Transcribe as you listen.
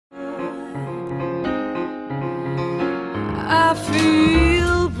I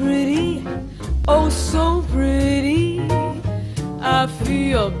feel pretty, oh so pretty. I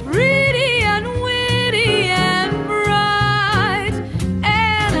feel pretty and witty and bright,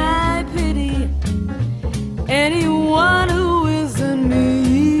 and I pity anyone who isn't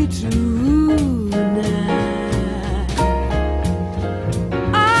me tonight.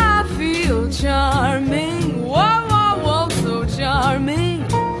 I feel charming, whoa, whoa, whoa, so charming.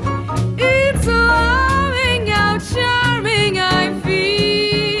 It's loving how charming I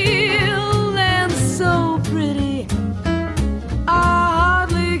feel, and so pretty. I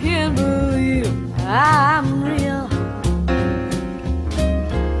hardly can believe I'm real.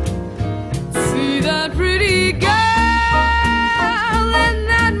 See that pretty girl in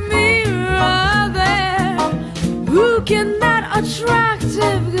that mirror there. Who can that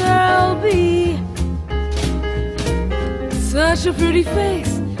attractive girl be? Such a pretty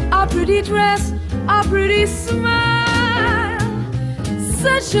face, a pretty dress, a pretty smile,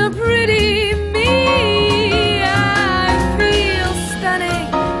 such a pretty me. I feel stunning,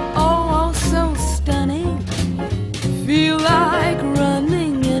 oh, oh, so stunning. Feel like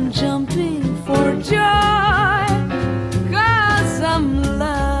running and jumping for joy, 'cause I'm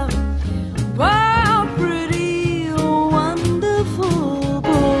loved by a pretty, wonderful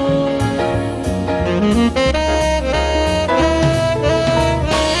boy.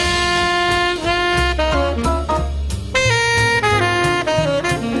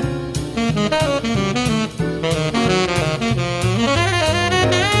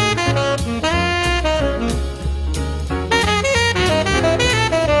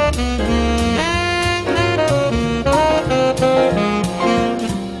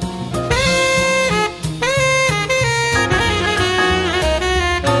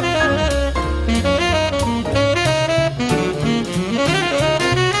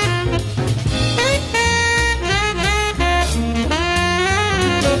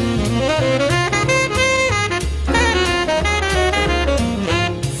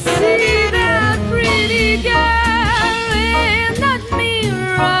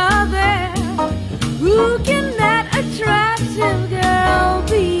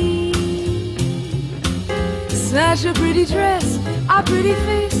 Such a pretty dress, a pretty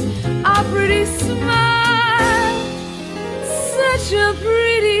face, a pretty smile, such a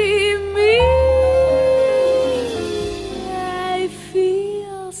pretty me. I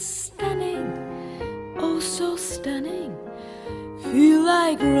feel stunning, oh so stunning. Feel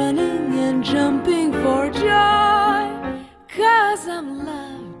like running and jumping for joy, 'cause I'm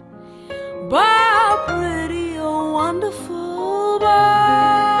loved by a pretty, wonderful